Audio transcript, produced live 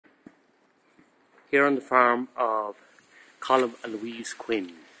here on the farm of Colin and Louise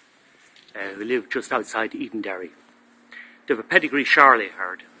Quinn, who live just outside Edenderry. They have a pedigree Charolais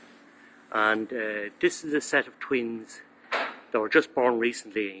herd, and this is a set of twins that were just born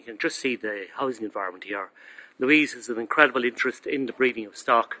recently. You can just see the housing environment here. Louise has an incredible interest in the breeding of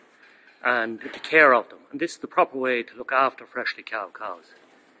stock and the care of them, and this is the proper way to look after freshly calved cows.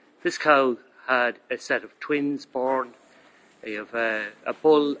 This cow had a set of twins born. You have a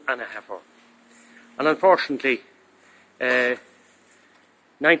bull and a heifer, and unfortunately the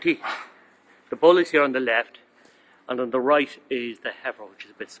bull is here on the left, and on the right is the heifer, which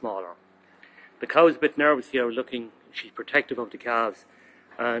is a bit smaller. The cow is a bit nervous here, she's protective of the calves,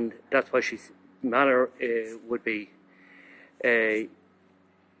 and that's why she's manner would be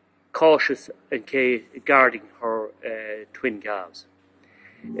cautious in guarding her twin calves.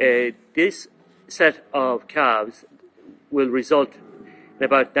 This set of calves will result in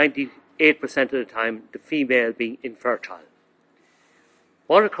about 98% of the time the female being infertile.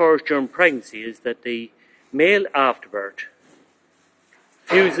 What occurs during pregnancy is that the male afterbirth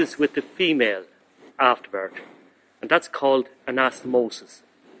fuses with the female afterbirth, and that's called anastomosis.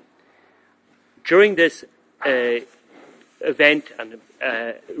 During this event and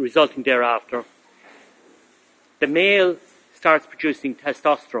resulting thereafter, the male starts producing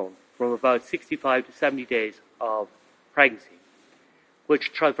testosterone from about 65 to 70 days of pregnancy,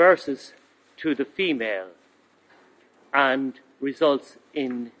 which traverses to the female and results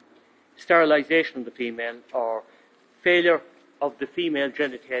in sterilization of the female or failure of the female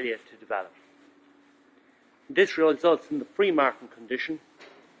genitalia to develop. This results in the Freemartin condition.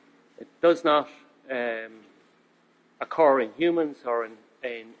 It does not occur in humans or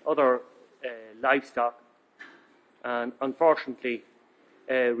in other livestock, and unfortunately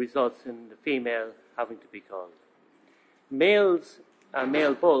results in the female having to be culled. Males and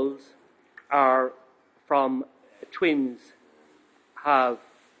male bulls are from twins have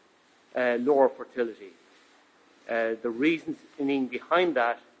lower fertility. The reasoning behind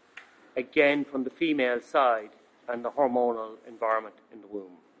that, again from the female side and the hormonal environment in the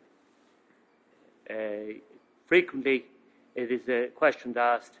womb. Frequently it is a question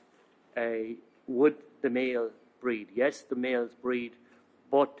asked, would the male breed? Yes, the males breed,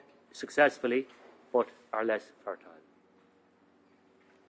 but successfully, but are less fertile.